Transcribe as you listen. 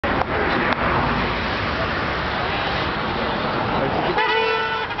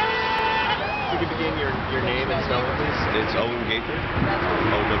It's Owen Gaither,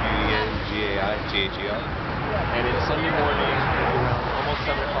 O-W-E-N-G-A-I-T-H-E-R. And it's Sunday morning, around almost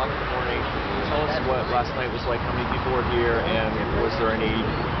 7 o'clock in the morning. Tell us what last night was like, how many people were here, and was there any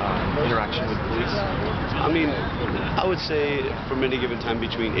interaction with police? I mean, I would say from any given time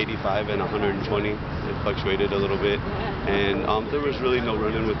between 85 and 120. It fluctuated a little bit. And there was really no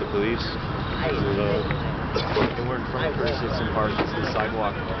run-in with the police. And we're in front of 36 Park, it's the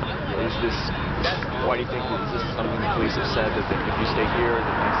sidewalk. Is this, why do you think, is this something the police have said, that if you stay here,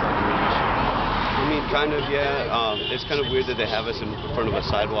 that that's not going to be an issue? I mean, kind of, yeah. It's kind of weird that they have us in front of a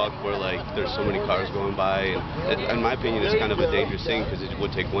sidewalk where, like, there's so many cars going by. And in my opinion, it's kind of a dangerous thing because it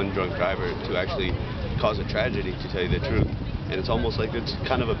would take one drunk driver to actually cause a tragedy, to tell you the truth. And it's almost like it's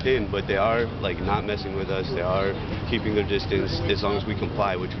kind of a pin, but they are, like, not messing with us. They are keeping their distance as long as we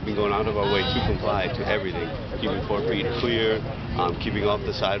comply, which we've been going out of our way to comply to everything. Keeping 4 feet clear, keeping off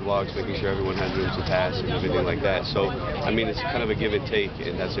the sidewalks, making sure everyone has room to pass and everything like that. So, I mean, it's kind of a give and take,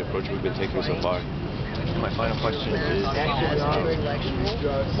 and that's the approach we've been taking so far. My final question is,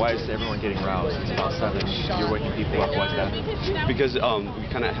 why is everyone getting roused? It's about 7. You're waking people up. Why is that? Because we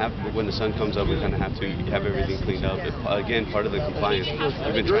kind of have, when the sun comes up, we kind of have to have everything cleaned up. Again, part of the compliance.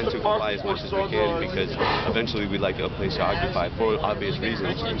 We've been trying to comply as much as we can because eventually we'd like a place to occupy for obvious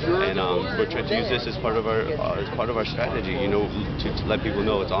reasons. And we're trying to use this as part of our strategy. You know, to let people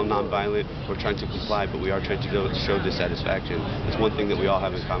know it's all nonviolent. We're trying to comply, but we are trying to show dissatisfaction. It's one thing that we all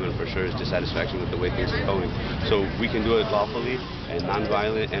have in common for sure is dissatisfaction with the way things are going. So we can do it lawfully and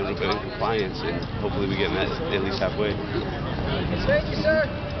nonviolent and in compliance, and hopefully we get met at least halfway. Thank you, sir.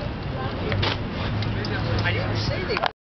 I didn't say they